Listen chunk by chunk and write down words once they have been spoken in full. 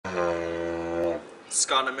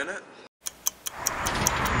Scott in a minute.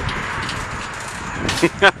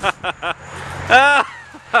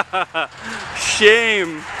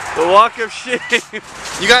 Shame. The walk of shame.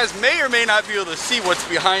 You guys may or may not be able to see what's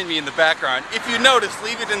behind me in the background. If you notice,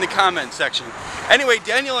 leave it in the comment section. Anyway,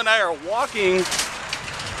 Daniel and I are walking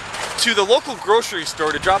to the local grocery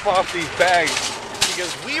store to drop off these bags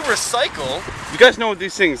because we recycle. You guys know what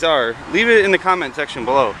these things are. Leave it in the comment section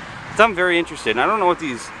below. I'm very interested. And I don't know what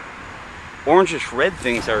these orangish red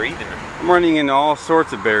things are either. I'm running into all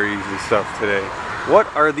sorts of berries and stuff today. What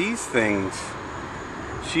are these things?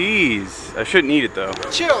 Jeez, I shouldn't eat it though.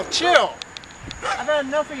 Chill, chill. I've had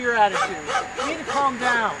enough of your attitude. You need to calm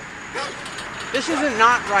down. This isn't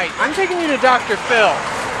not right. I'm taking you to Dr. Phil.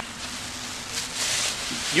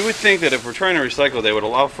 You would think that if we're trying to recycle, they would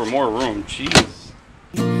allow for more room. Jeez.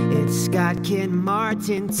 It's Scott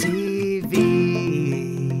Martin TV.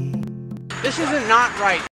 This isn't not right.